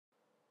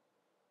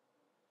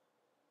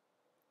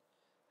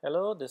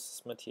Hello, this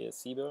is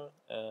Matthias Sieber,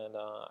 and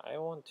I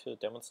want to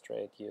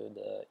demonstrate you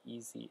the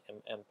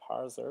EasyMN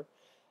parser.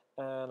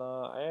 And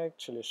I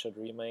actually should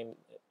rename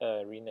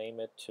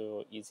it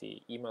to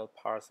Easy Email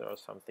Parser or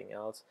something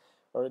else.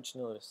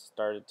 Originally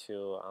started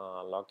to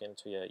log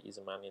into your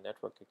Easy Money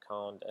Network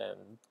account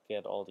and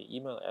get all the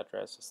email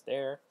addresses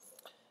there.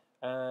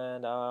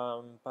 And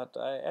but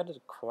I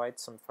added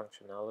quite some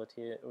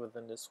functionality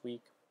within this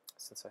week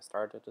since I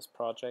started this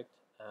project.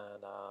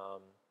 And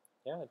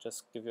yeah,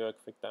 just give you a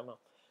quick demo.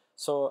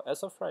 So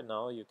as of right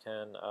now, you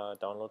can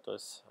download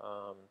this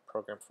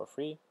program for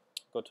free.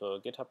 Go to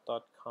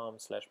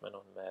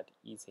github.com/man-on-med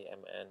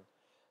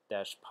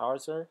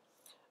easymn-parser.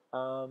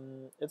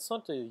 It's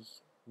not the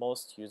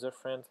most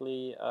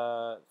user-friendly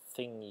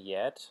thing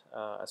yet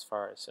as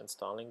far as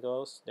installing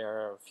goes. There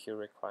are a few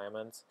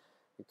requirements.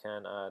 You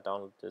can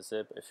download the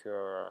zip if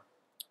you're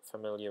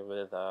familiar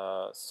with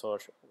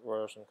source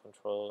version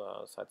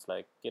control sites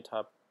like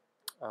GitHub.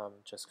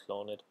 Just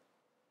clone it.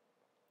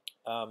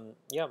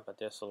 Yeah, but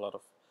there's a lot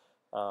of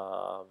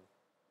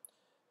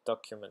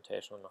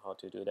documentation on how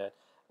to do that.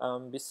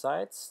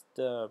 Besides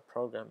the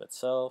program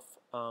itself,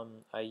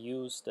 I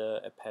use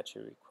the Apache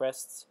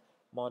requests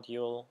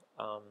module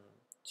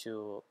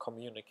to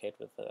communicate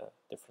with the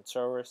different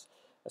servers,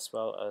 as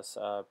well as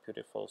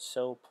beautiful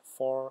SOAP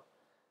 4,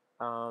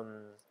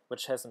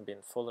 which hasn't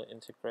been fully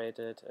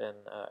integrated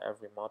in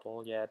every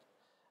module yet.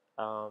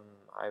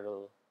 I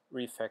will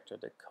refactor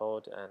the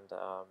code and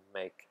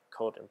make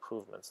code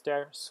improvements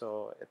there,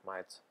 so it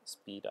might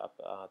speed up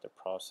the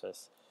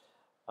process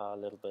a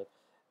little bit.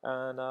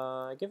 And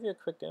I give you a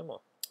quick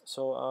demo.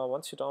 So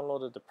once you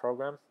downloaded the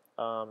program,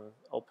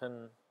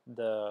 open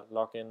the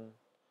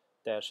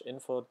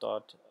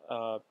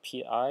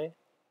login-info.py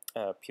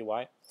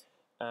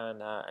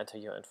and enter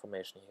your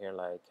information here,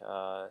 like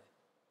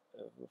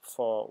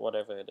for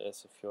whatever it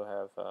is. If you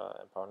have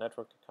an Empower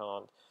Network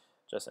account,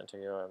 just enter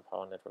your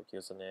Empower Network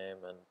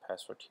username and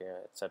password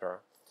here,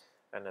 etc.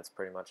 And that's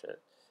pretty much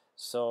it.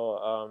 So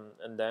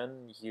and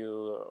then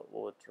you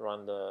would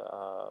run the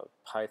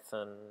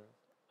Python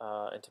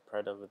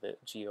interpreter with the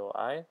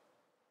gui.py.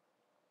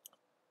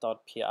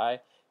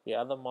 The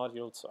other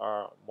modules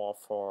are more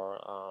for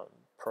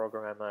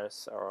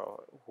programmers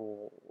or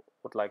who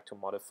would like to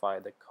modify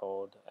the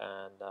code,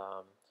 and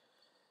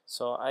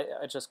so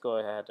I just go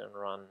ahead and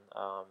run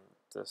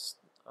this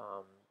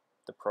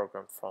the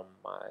program from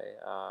my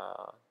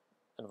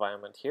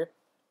environment here,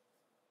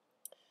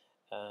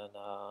 and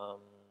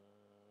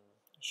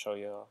show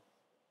you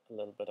a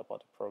little bit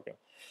about the program.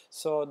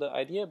 So the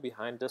idea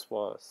behind this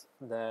was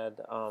that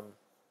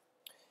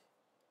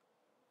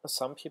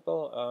some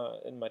people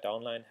in my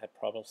downline had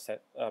problems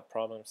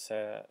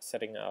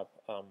setting up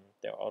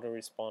their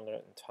autoresponder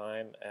in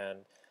time,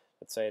 and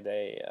let's say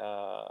they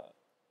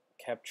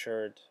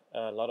captured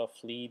a lot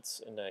of leads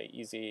in the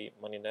Easy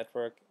Money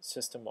Network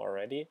system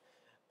already,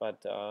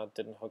 but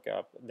didn't hook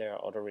up their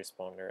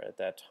autoresponder at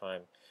that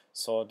time.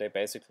 So they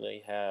basically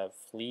have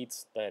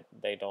leads that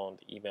they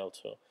don't email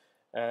to.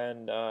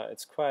 And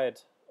it's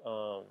quite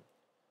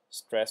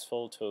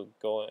stressful to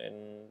go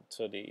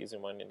into the Easy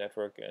Money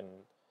Network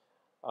and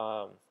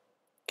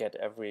get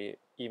every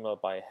email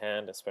by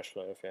hand,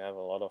 especially if you have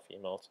a lot of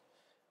emails.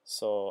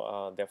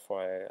 So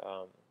therefore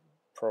I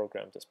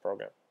programmed this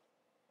program.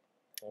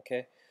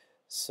 Okay,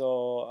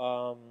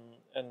 so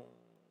and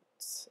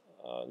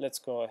let's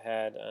go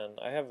ahead, and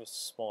I have a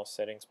small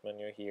settings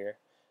menu here,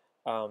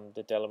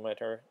 the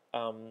delimiter.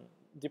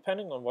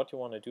 Depending on what you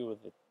want to do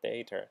with the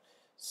data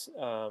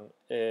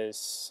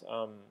is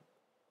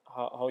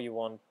how you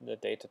want the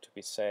data to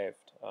be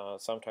saved.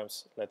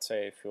 Sometimes, let's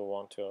say if you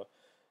want to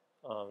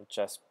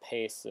just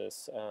paste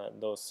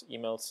those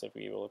emails that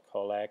we will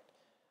collect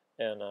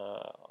in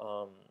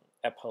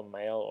Apple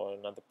Mail or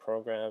another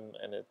program,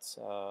 and it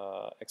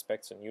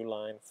expects a new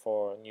line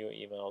for new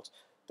emails,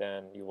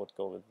 then you would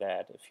go with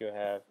that. If you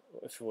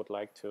would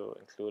like to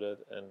include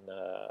it in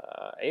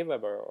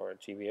Aweber or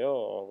GVO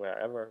or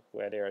wherever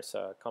where there's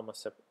a comma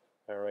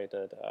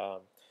separated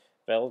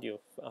value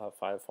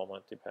file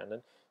format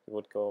dependent, you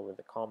would go with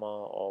a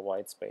comma or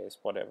white space,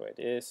 whatever it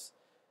is.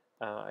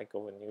 I go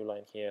with new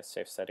line here,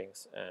 save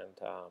settings, and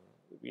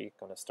we're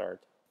gonna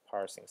start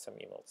parsing some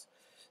emails.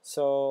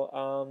 So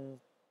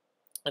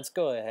let's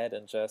go ahead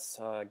and just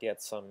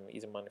get some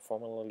Easy Money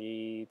Formula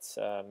leads,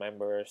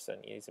 members,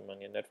 and Easy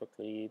Money Network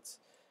leads,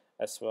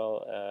 as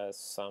well as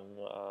some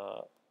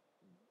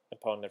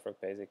Empower Network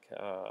Basic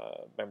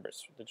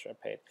members which are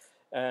paid.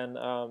 And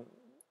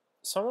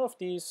some of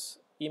these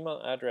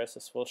email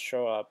addresses will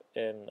show up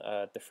in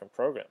different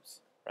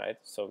programs, right?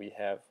 So we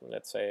have,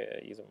 let's say,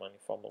 an Easy Money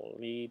Formula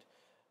lead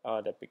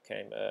that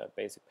became a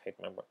basic paid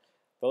member.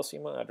 Those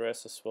email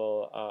addresses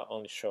will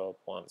only show up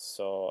once,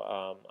 so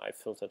I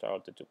filtered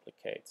out the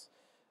duplicates.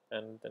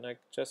 And then I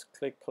just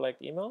click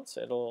collect emails.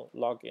 It'll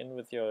log in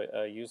with your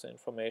user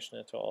information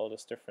into all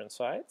these different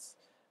sites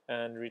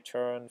and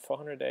return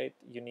 408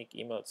 unique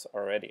emails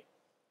already.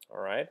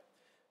 All right,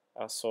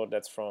 so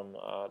that's from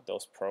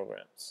those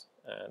programs.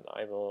 And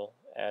I will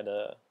add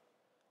a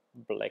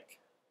black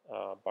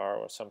bar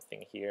or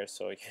something here,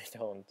 so you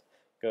don't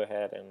go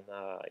ahead and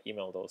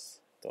email those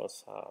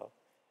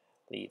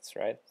leads,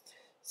 right?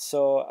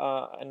 So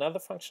another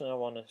function I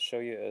want to show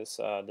you is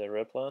the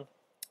replan,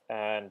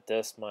 and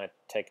this might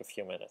take a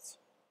few minutes.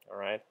 All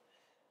right.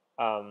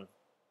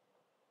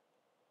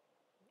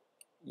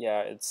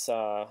 Yeah, it's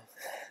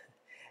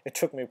it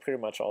took me pretty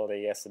much all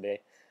day yesterday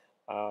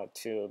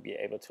to be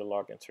able to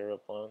log into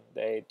replan.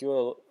 They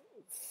do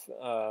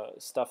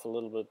stuff a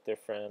little bit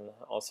different.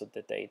 Also,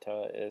 the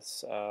data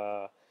is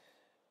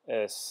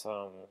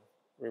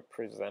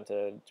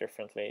represented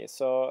differently.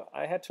 So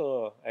I had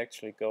to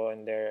actually go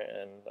in there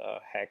and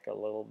hack a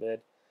little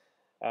bit.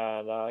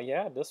 And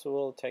yeah, this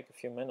will take a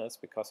few minutes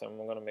because I'm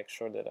going to make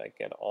sure that I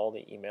get all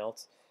the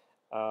emails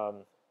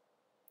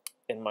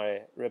in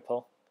my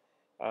REPL.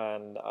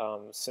 And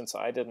since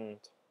I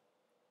didn't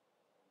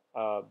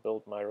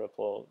build my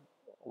REPL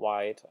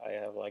wide, I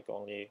have like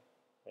only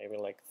maybe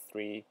like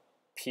 3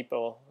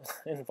 people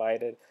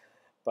invited.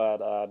 But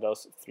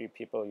those 3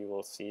 people you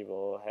will see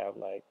will have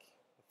like,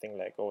 I think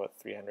like over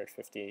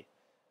 350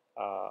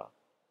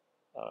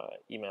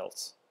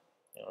 emails.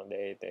 You know,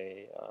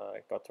 they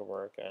got to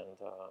work, and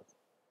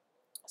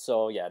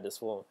so yeah,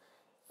 this will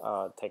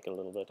take a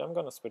little bit. I'm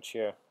gonna switch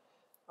here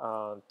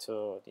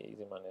to the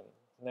Easy Money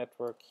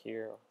network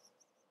here,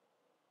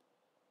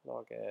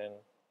 log in,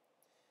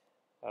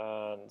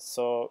 and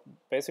so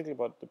basically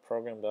what the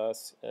program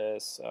does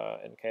is,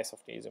 in case of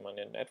the Easy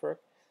Money network,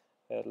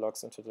 it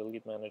logs into the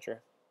lead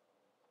manager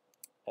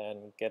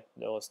and get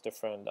those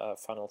different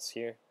funnels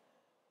here,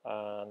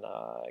 and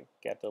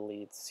get the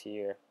leads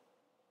here.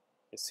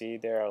 You see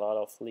there are a lot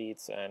of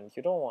leads, and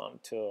you don't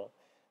want to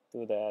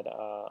do that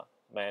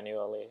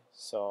manually,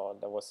 so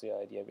that was the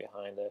idea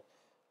behind it.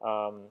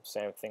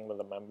 Same thing with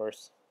the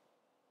members.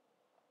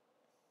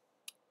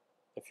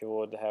 If you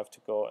would have to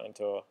go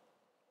into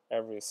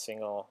every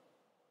single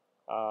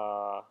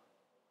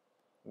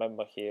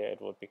member here,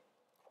 it would be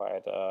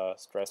quite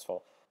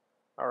stressful.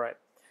 Alright,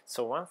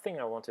 so one thing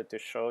I wanted to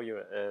show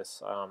you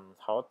is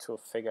how to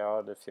figure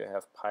out if you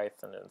have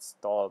Python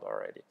installed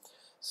already.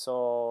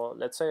 So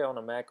let's say on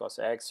a Mac OS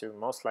X you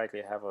most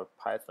likely have a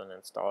Python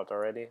installed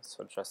already,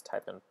 so just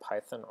type in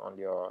Python on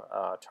your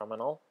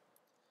terminal.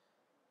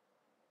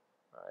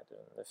 Right,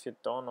 and if you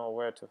don't know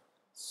where to,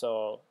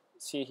 so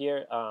see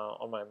here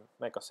on my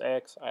Mac OS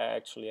X I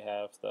actually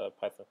have the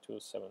Python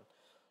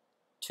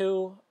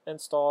 2.7.2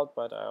 installed,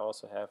 but I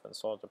also have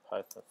installed the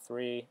Python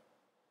 3.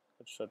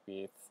 It should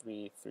be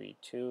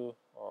 3.3.2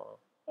 or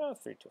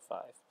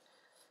 3.2.5.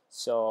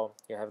 So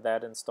you have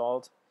that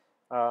installed.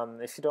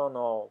 If you don't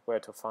know where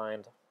to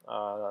find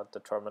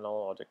the terminal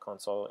or the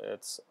console,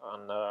 it's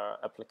under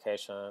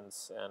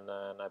applications, and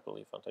then I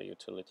believe under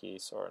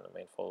utilities or in the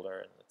main folder,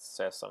 and it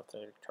says something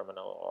like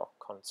terminal or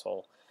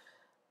console.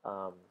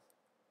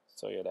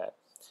 So you're that.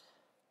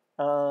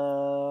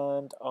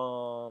 And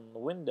on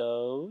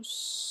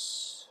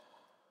Windows,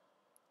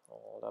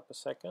 hold up a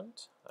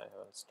second, I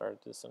haven't started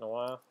this in a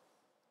while.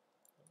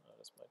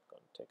 This might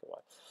going to take a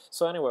while.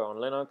 So anyway, on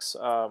Linux,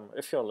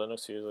 if you're a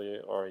Linux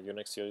user or a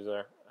Unix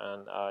user,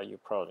 and you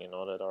probably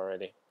know that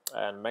already,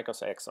 and Mac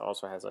OS X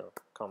also has a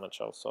command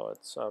shell, so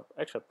it's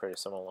actually pretty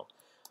similar.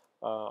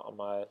 On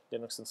my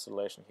Linux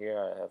installation here,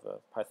 I have a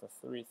Python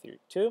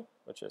 3.3.2,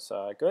 which is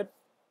good.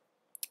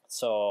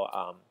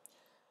 So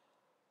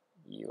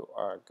you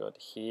are good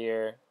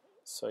here,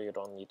 so you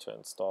don't need to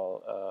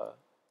install a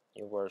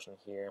new version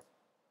here.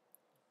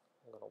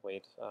 I'm gonna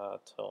wait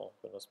till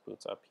Windows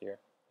boots up here.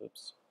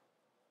 Oops.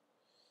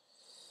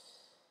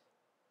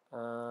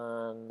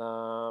 And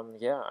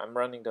yeah, I'm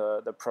running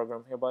the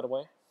program here, by the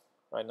way,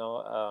 right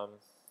now.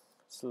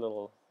 It's a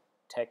little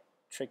tech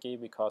tricky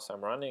because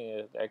I'm running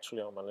it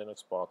actually on my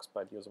Linux box,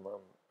 but using my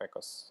Mac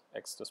OS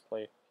X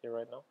display here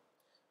right now.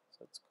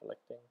 So it's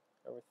collecting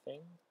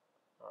everything.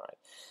 All right.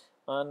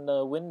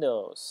 On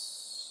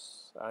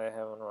Windows, I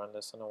haven't run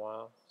this in a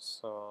while,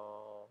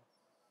 so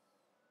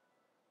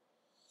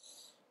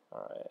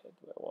all right,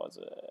 where was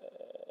it?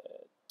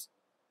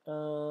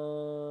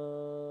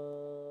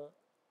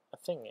 I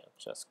think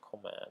just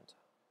command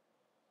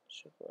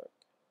should work.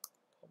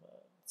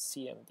 Command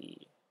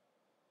cmd.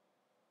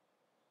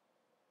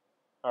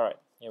 All right,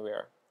 here we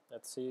are.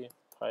 Let's see,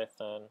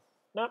 Python.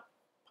 Nope,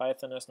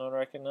 Python is not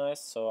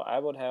recognized, so I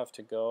would have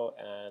to go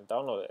and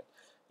download it.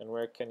 And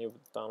where can you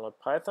download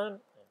Python?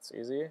 It's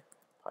easy,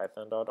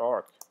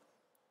 python.org.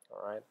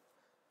 All right.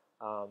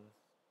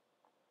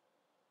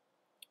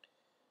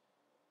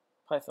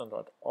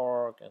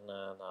 Python.org, and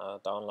then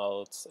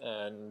downloads,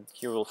 and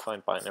you will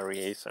find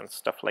binaries and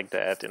stuff like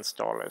that,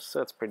 installers,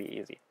 so it's pretty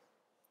easy.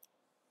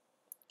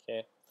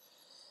 Okay.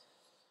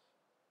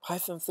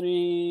 Python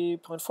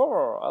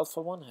 3.4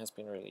 Alpha 1 has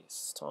been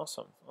released.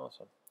 Awesome,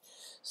 awesome.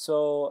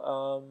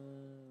 So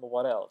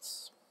what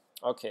else?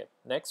 Okay,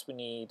 next we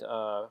need,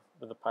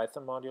 with the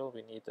Python module,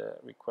 we need the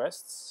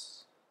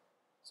requests.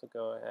 So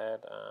go ahead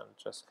and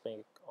just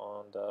click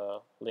on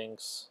the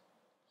links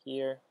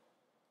here.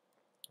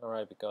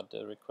 Alright, we got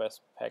the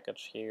request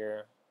package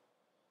here.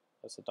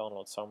 There's a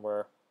download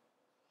somewhere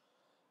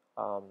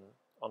on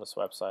this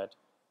website.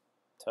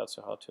 tells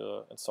you how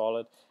to install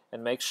it.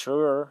 And make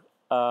sure,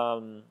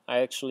 I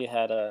actually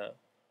had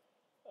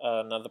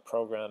another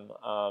program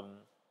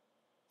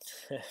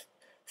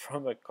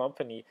from a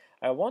company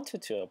I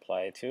wanted to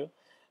apply to,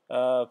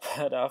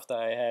 but after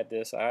I had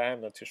this, I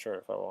am not too sure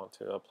if I want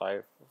to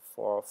apply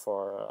for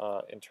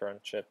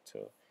internship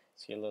to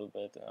see a little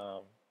bit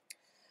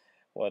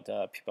what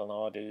people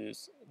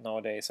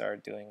nowadays are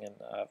doing in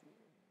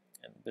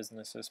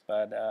businesses.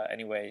 But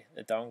anyway,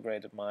 it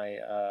downgraded my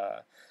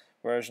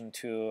version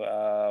to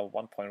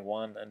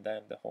 1.1, and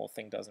then the whole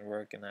thing doesn't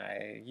work, and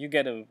you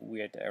get a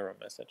weird error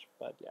message.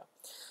 But yeah,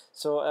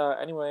 so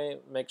anyway,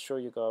 make sure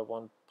you go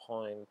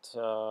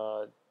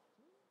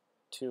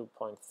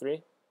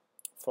 1.2.3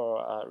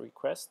 for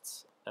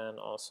requests, and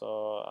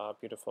also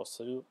beautiful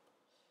soup.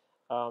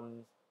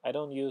 I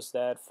don't use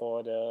that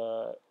for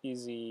the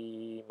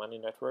easy money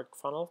network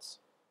funnels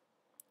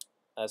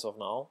as of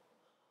now,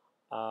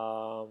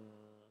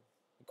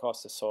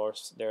 because the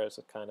source there is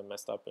a kind of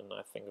messed up, and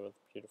I think with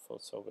beautiful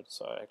soup it's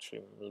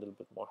actually a little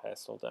bit more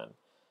hassle than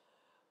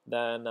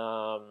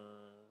the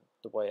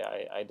way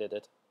I did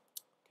it.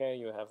 Okay,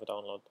 you have a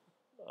download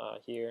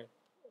here,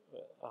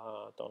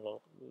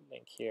 download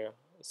link here.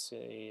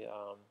 See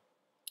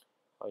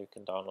how you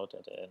can download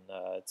it, and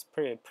it's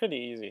pretty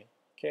easy.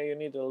 Okay, you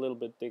need a little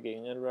bit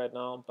digging in right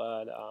now,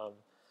 but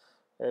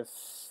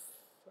if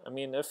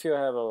you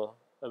have a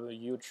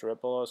huge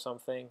ripple or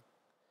something,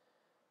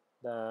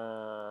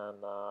 then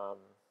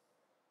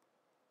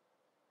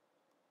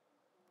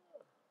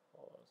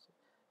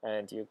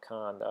and you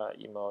can't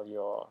email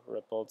your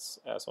ripples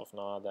as of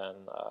now, then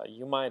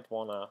you might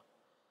wanna.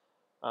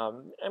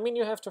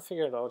 You have to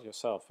figure it out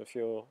yourself. If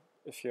you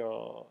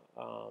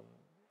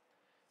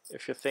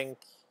think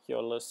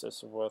your list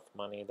is worth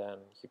money, then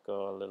you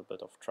go a little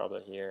bit of trouble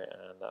here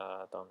and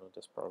download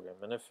this program.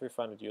 And if you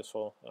find it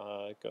useful,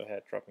 go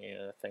ahead, drop me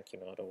a thank you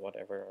note or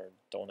whatever, or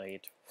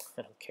donate.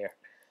 I don't care.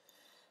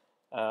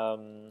 All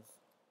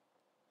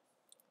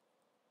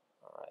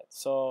right,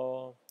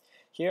 so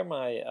here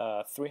my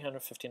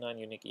 359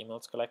 unique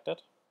emails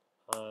collected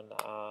on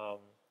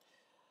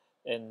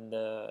in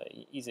the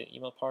easy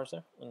email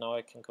parser, and now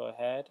I can go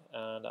ahead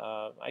and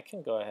I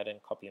can go ahead and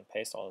copy and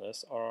paste all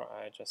this, or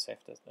I just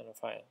save this in a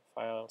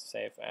file,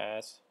 save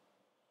as,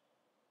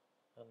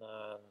 and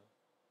then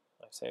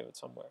I save it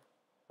somewhere,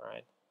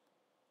 right?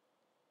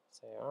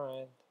 Say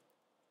alright,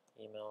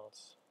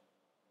 emails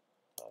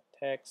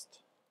text,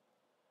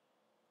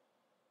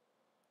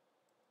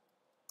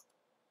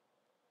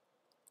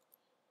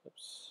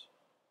 oops,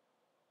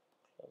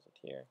 close it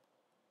here,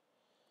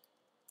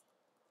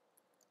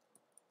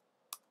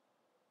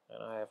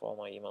 and I have all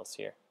my emails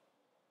here.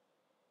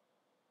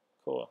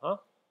 Cool, huh?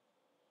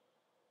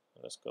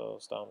 And this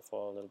goes down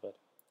for a little bit.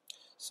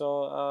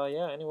 So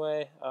yeah,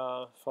 anyway,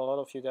 for a lot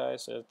of you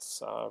guys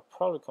it's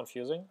probably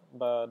confusing,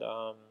 but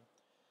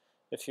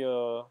if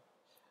you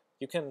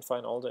can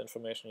find all the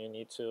information you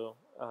need to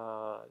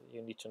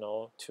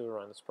know to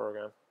run this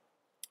program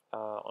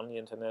on the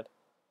internet.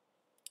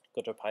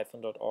 Go to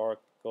python.org,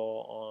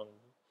 go on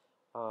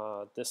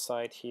this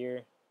site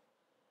here,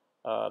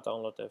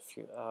 download a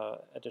few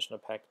additional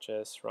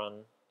packages,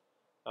 run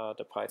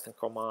the Python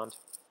command,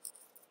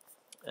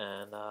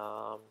 and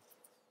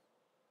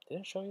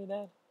didn't show you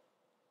that?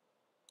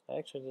 I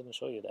actually didn't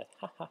show you that.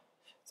 Haha,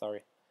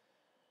 sorry.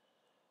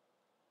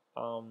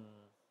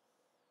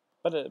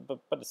 But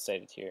it's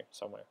stated here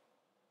somewhere.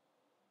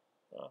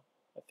 I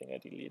think I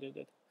deleted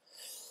it.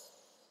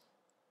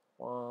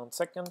 1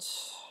 second.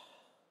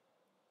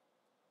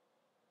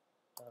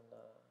 And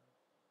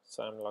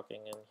so I'm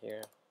logging in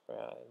here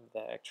where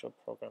the actual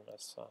program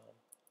is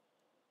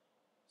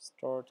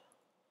stored.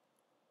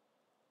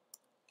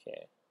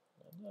 Okay.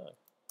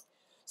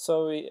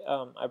 So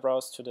I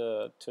browsed to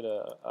the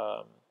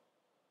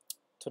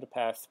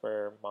path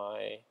where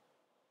my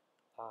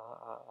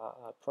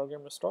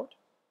program is stored.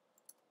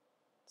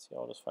 See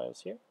all those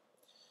files here.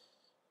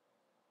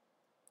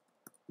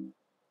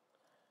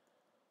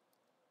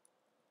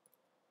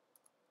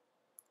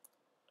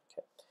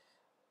 Okay.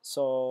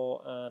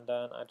 So and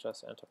then I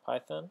just enter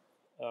Python.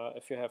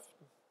 If you have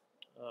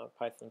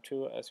Python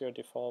 2 as your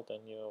default,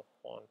 then you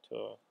want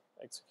to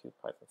execute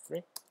Python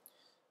 3.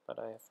 But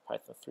I have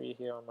Python 3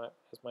 here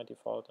as my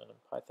default, and in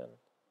Python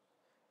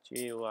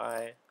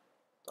gui.py,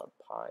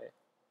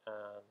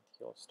 and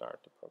you'll start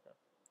the program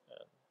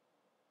and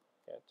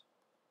get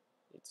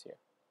it's here.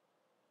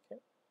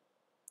 Okay.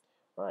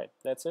 All right,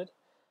 that's it.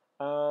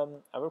 I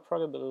will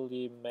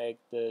probably make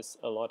this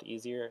a lot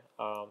easier.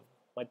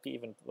 Might be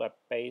even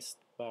web-based,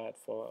 but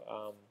for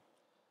a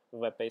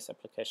web-based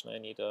application, I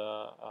need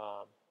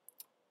a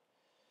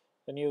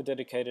new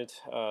dedicated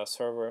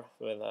server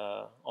with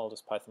all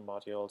these Python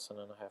modules, and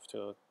then I have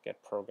to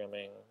get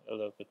programming a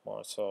little bit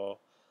more. So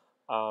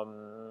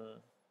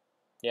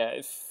yeah,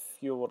 if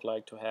you would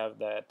like to have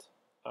that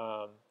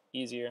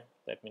easier,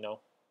 let me know,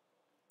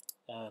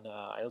 and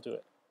I'll do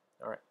it.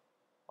 All right.